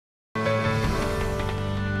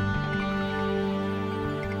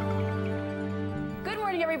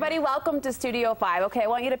everybody. Welcome to Studio 5. Okay, I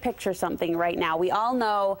want you to picture something right now. We all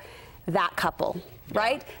know that couple,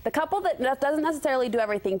 right? The couple that doesn't necessarily do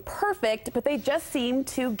everything perfect, but they just seem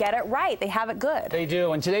to get it right. They have it good. They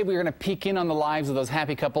do. And today we're going to peek in on the lives of those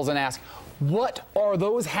happy couples and ask, what are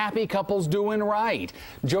those happy couples doing right?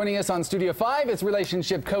 Joining us on Studio 5 is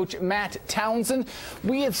relationship coach Matt Townsend.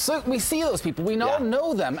 We see those people. We all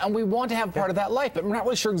know them, and we want to have part of that life, but we're not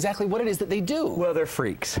really sure exactly what it is that they do. Well, they're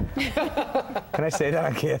freaks. Can I say that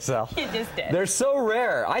on KSL? You just did. They're so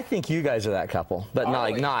rare. I think you guys are that couple, but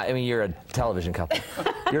I mean, you're a television couple.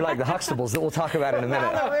 You're like the Huxtables that we'll talk about in a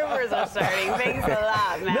minute. Now the rumors are starting. Thanks a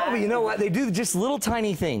lot, Matt. No, but you know what? They do just little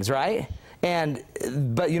tiny things, right?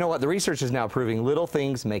 But you know what? The research is now proving little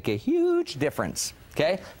things make a huge difference.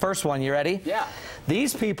 Okay? First one, you ready? Yeah.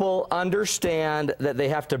 These people understand that they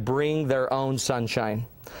have to bring their own sunshine.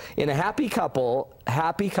 In a happy couple,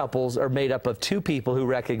 happy couples are made up of two people who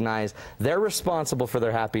recognize they're responsible for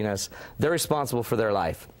their happiness, they're responsible for their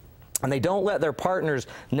life. And they don't let their partner's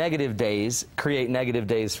negative days create negative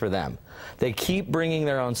days for them. They keep bringing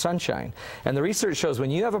their own sunshine. And the research shows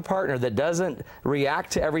when you have a partner that doesn't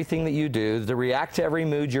react to everything that you do, to react to every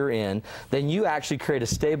mood you're in, then you actually create a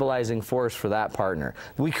stabilizing force for that partner.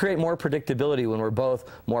 We create more predictability when we're both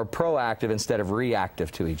more proactive instead of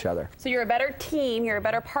reactive to each other. So you're a better team, you're a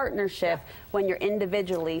better partnership when you're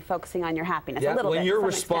individually focusing on your happiness. Yeah, a little when bit, you're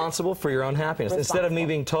responsible for your own happiness. Instead of me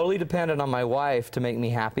being totally dependent on my wife to make me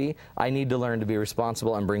happy, I need to learn to be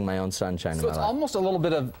responsible and bring my own sunshine in my life. So it's almost a little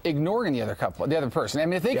bit of ignoring the other couple, the other person. I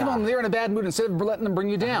mean, if they come home, they're in a bad mood, instead of letting them bring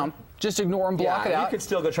you down, just ignore them, block it out. You could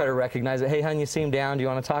still go try to recognize it. Hey, hon, you seem down. Do you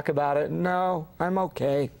want to talk about it? No, I'm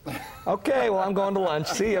okay. Okay, well, I'm going to lunch.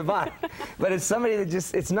 See you, bye. But it's somebody that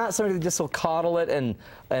just, it's not somebody that just will coddle it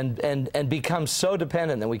and become so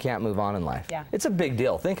dependent that we can't move on in life. Yeah. It's a big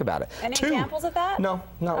deal. Think about it. Any examples of that? No,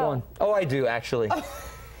 not one. Oh, I do, actually.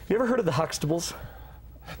 You ever heard of the Huxtables?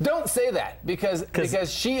 Don't say that because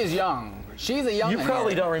she is young. She's a young. You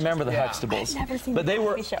probably don't remember the Huxtables. I've never seen but the they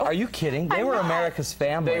were. TV show. Are you kidding? They were America's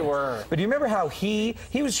family. They were. But do you remember how she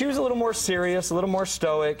was a little more serious, a little more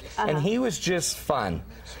stoic, and he was just fun.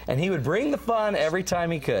 And he would bring the fun every time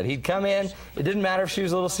he could. He'd come in. It didn't matter if she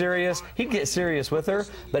was a little serious. He'd get serious with her,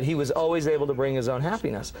 but he was always able to bring his own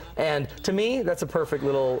happiness. And to me, that's a perfect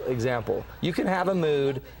little example. You can have a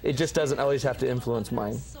mood. It just doesn't always have to influence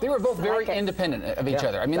mine. They were both very independent of each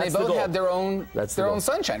other. I mean, they both had their own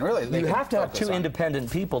sunshine, really. You have to have two independent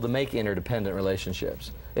people to make interdependent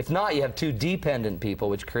relationships. If not, you have two dependent people,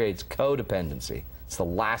 which creates codependency. It's the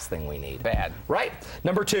last thing we need. Bad. Right?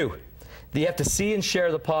 Number two. You have to see and share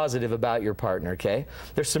the positive about your partner, okay?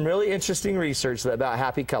 There's some really interesting research about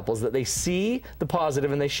happy couples that they see the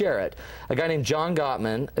positive and they share it. A guy named John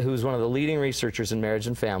Gottman, who's one of the leading researchers in marriage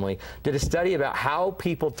and family, did a study about how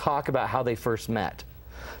people talk about how they first met.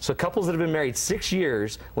 So couples that have been married 6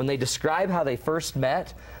 years, when they describe how they first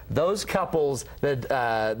met, those couples,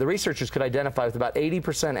 the researchers could identify with about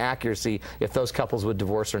 80% accuracy if those couples would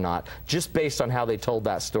divorce or not, just based on how they told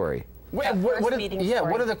that story. What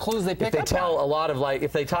are the clues they pick up on? If they tell a lot of, like,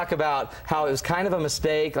 if they talk about how it was kind of a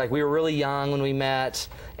mistake, like we were really young when we met,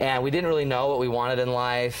 and we didn't really know what we wanted in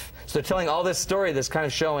life. So they're telling all this story that's kind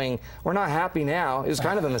of showing we're not happy now. It was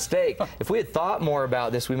kind of a mistake. If we had thought more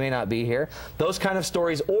about this, we may not be here. Those kind of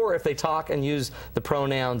stories, or if they talk and use the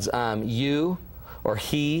pronouns you, or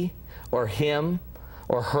he, or him,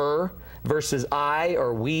 or her, versus I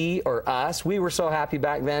or we or us. We were so happy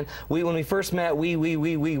back then. When we first met,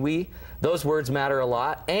 we. Those words matter a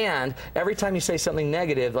lot. And every time you say something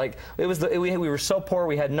negative, like we were so poor,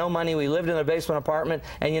 we had no money, we lived in a basement apartment,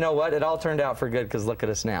 and you know what? It all turned out for good because look at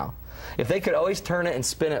us now. If they could always turn it and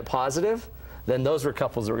spin it positive, then those were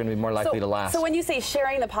couples that were going to be more likely to last. So when you say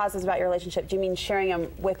sharing the positives about your relationship, do you mean sharing them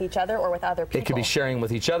with each other or with other people? It could be sharing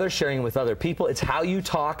with each other, sharing with other people. It's how you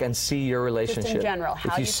talk and see your relationship. Just in general,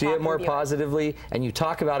 how if you see it more positively and you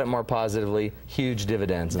talk about it more positively, huge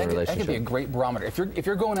dividends in the relationship. That could be a great barometer. If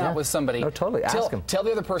you're going out with somebody, totally ask them. Tell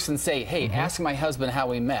the other person, say, hey, ask my husband how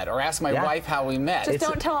we met, or ask my wife how we met. Just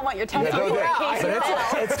don't tell them what you're telling me.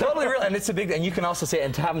 It's totally real, and it's a big. And you can also say,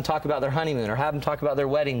 and have them talk about their honeymoon, or have them talk about their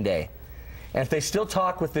wedding day. And if they still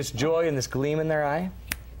talk with this joy and this gleam in their eye,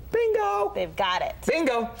 bingo! They've got it.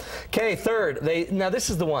 Bingo! Okay, third, now this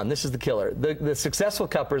is the one, this is the killer. The successful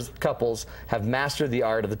couples have mastered the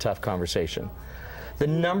art of the tough conversation. The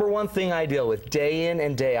number one thing I deal with day in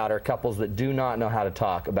and day out are couples that do not know how to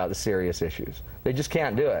talk about the serious issues. They just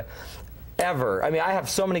can't do it. Ever. I mean, I have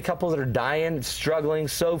so many couples that are dying, struggling,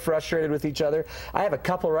 so frustrated with each other. I have a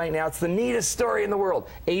couple right now, it's the neatest story in the world,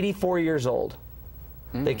 84 years old.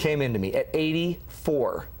 They came into me at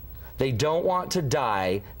 84. They don't want to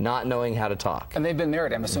die not knowing how to talk. And they've been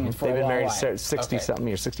married, I'm assuming, for a They've long been while. married 60-something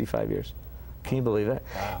years, 65 years. Can you believe it?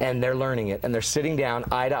 Wow. And they're learning it, and they're sitting down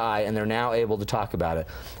eye to eye, and they're now able to talk about it.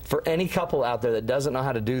 For any couple out there that doesn't know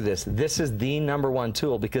how to do this, this is the #1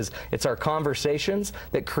 tool, because it's our conversations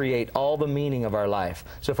that create all the meaning of our life.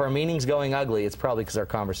 So if our meaning's going ugly, it's probably because our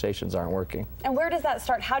conversations aren't working. And where does that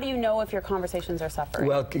start? How do you know if your conversations are suffering?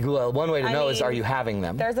 Well, one way to know is, are you having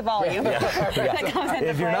them? There's a volume. Yeah. that comes into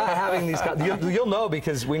If you're play. not having these, you'll know,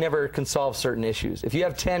 because we never can solve certain issues. If you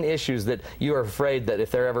have 10 issues that you are afraid that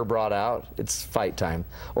if they're ever brought out, it's fight time,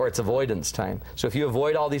 or it's avoidance time. So if you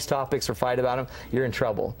avoid all these topics or fight about them, you're in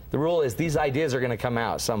trouble. The rule is these ideas are going to come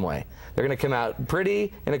out some way. They're going to come out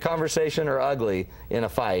pretty in a conversation or ugly in a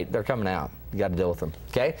fight. They're coming out. You got to deal with them.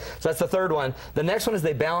 Okay? So that's the third one. The next one is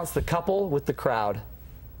they balance the couple with the crowd.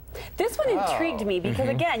 This one intrigued me because, Mm-hmm.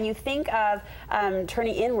 again, you think of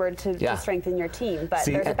turning inward to strengthen your team, but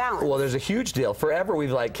See, there's a balance. Well, there's a huge deal. Forever,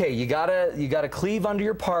 we've like, okay, you gotta cleave unto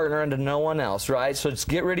your partner and to no one else, right? So just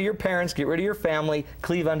get rid of your parents, get rid of your family,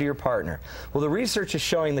 cleave unto your partner. Well, the research is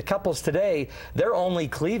showing the couples today, they're only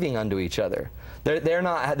cleaving unto each other. They're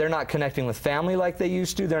not connecting with family like they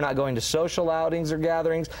used to. They're not going to social outings or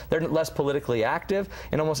gatherings. They're less politically active.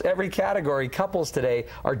 In almost every category, couples today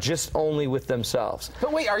are just only with themselves.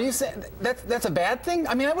 But wait, are you saying that's a bad thing?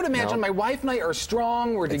 I mean, I would imagine my wife and I are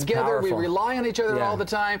strong. We're together. Powerful. We rely on each other Yeah. all the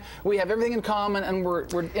time. We have everything in common, and we're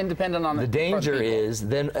independent on The danger is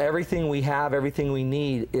then everything we have, everything we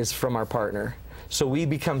need is from our partner. So we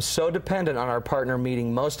become so dependent on our partner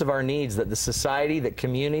meeting most of our needs that the society, that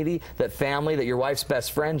community, that family, that your wife's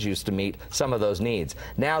best friends used to meet some of those needs.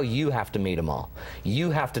 Now you have to meet them all.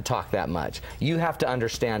 You have to talk that much. You have to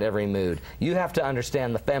understand every mood. You have to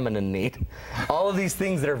understand the feminine need. All of these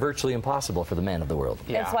things that are virtually impossible for the man of the world.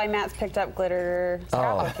 That's why Matt's picked up glitter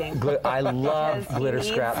scrapbooking. I love Because glitter he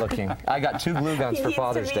needs- scrapbooking. I got 2 glue guns He for needs to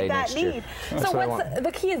Father's meet Day that next year. need. That's So what I what's want.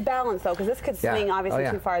 the key is balance, though, because this could swing obviously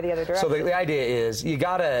too far the other direction. So the idea is you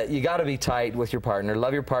gotta be tight with your partner,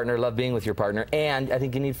 love being with your partner, and I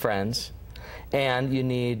think you need friends, and you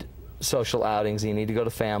need social outings, you need to go to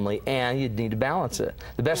family, and you need to balance it.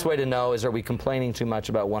 The best way to know is, are we complaining too much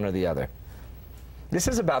about one or the other? This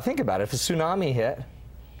is about, think about it, if a tsunami hit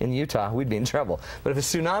in Utah, we'd be in trouble. But if a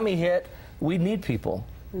tsunami hit, we'd need people.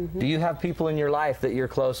 Do you have people in your life that you're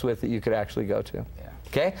close with that you could actually go to? Yeah.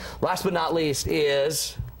 Okay? Last but not least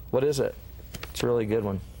is, what is it? It's a really good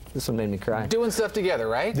one. This one made me cry. Doing stuff together,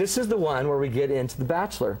 right? This is the one where we get into The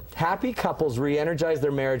Bachelor. Happy couples re-energize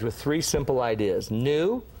their marriage with 3 simple ideas: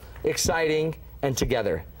 new, exciting, and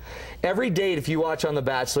together. Every date, if you watch on The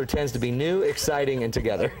Bachelor, tends to be new, exciting, and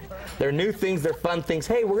together. They're new things, they're fun things.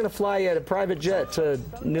 Hey, we're going to fly at a private jet to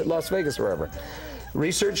Las Vegas or wherever.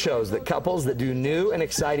 Research shows that couples that do new and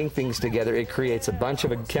exciting things together, it creates a bunch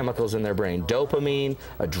of chemicals in their brain. Dopamine,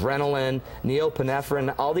 adrenaline,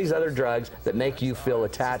 norepinephrine, all these other drugs that make you feel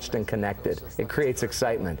attached and connected. It creates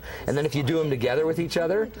excitement. And then if you do them together with each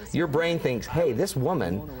other, your brain thinks, hey, this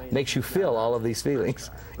woman makes you feel all of these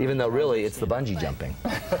feelings, even though really it's the bungee jumping.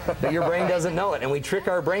 But your brain doesn't know it, and we trick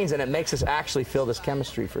our brains, and it makes us actually feel this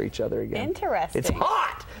chemistry for each other again. Interesting. It's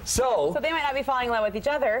hot! So they might not be falling in love with each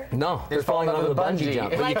other. No, they're falling in love with a bungee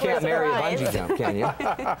jump. But you can't marry a bungee jump, can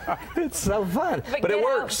you? It's so fun. But it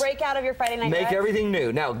works. Break out of your Friday night Make dress. everything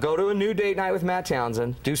new. Now, go to a new date night with Matt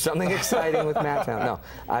Townsend. Do something exciting with Matt Townsend. No,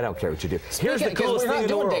 I don't care what you do. Here's the coolest thing in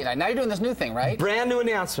the world. Date night. Now you're doing this new thing, right? Brand new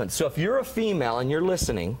announcement. So if you're a female and you're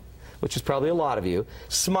listening, which is probably a lot of you,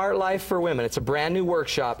 Smart Life for Women. It's a brand new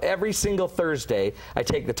workshop. Every single Thursday, I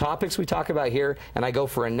take the topics we talk about here, and I go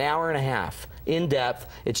for an hour and a half in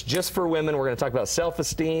depth. It's just for women. We're going to talk about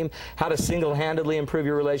self-esteem, how to single-handedly improve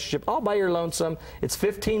your relationship, all by your lonesome. It's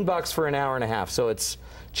 $15 for an hour and a half, so it's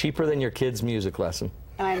cheaper than your kid's music lesson.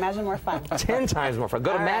 And I imagine more fun. 10 times more fun.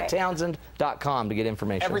 Go to All right. MattTownsend.com to get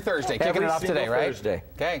information. Every Thursday. Kicking it off today, right? Thursday.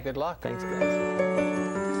 Okay, good luck. Thanks, guys.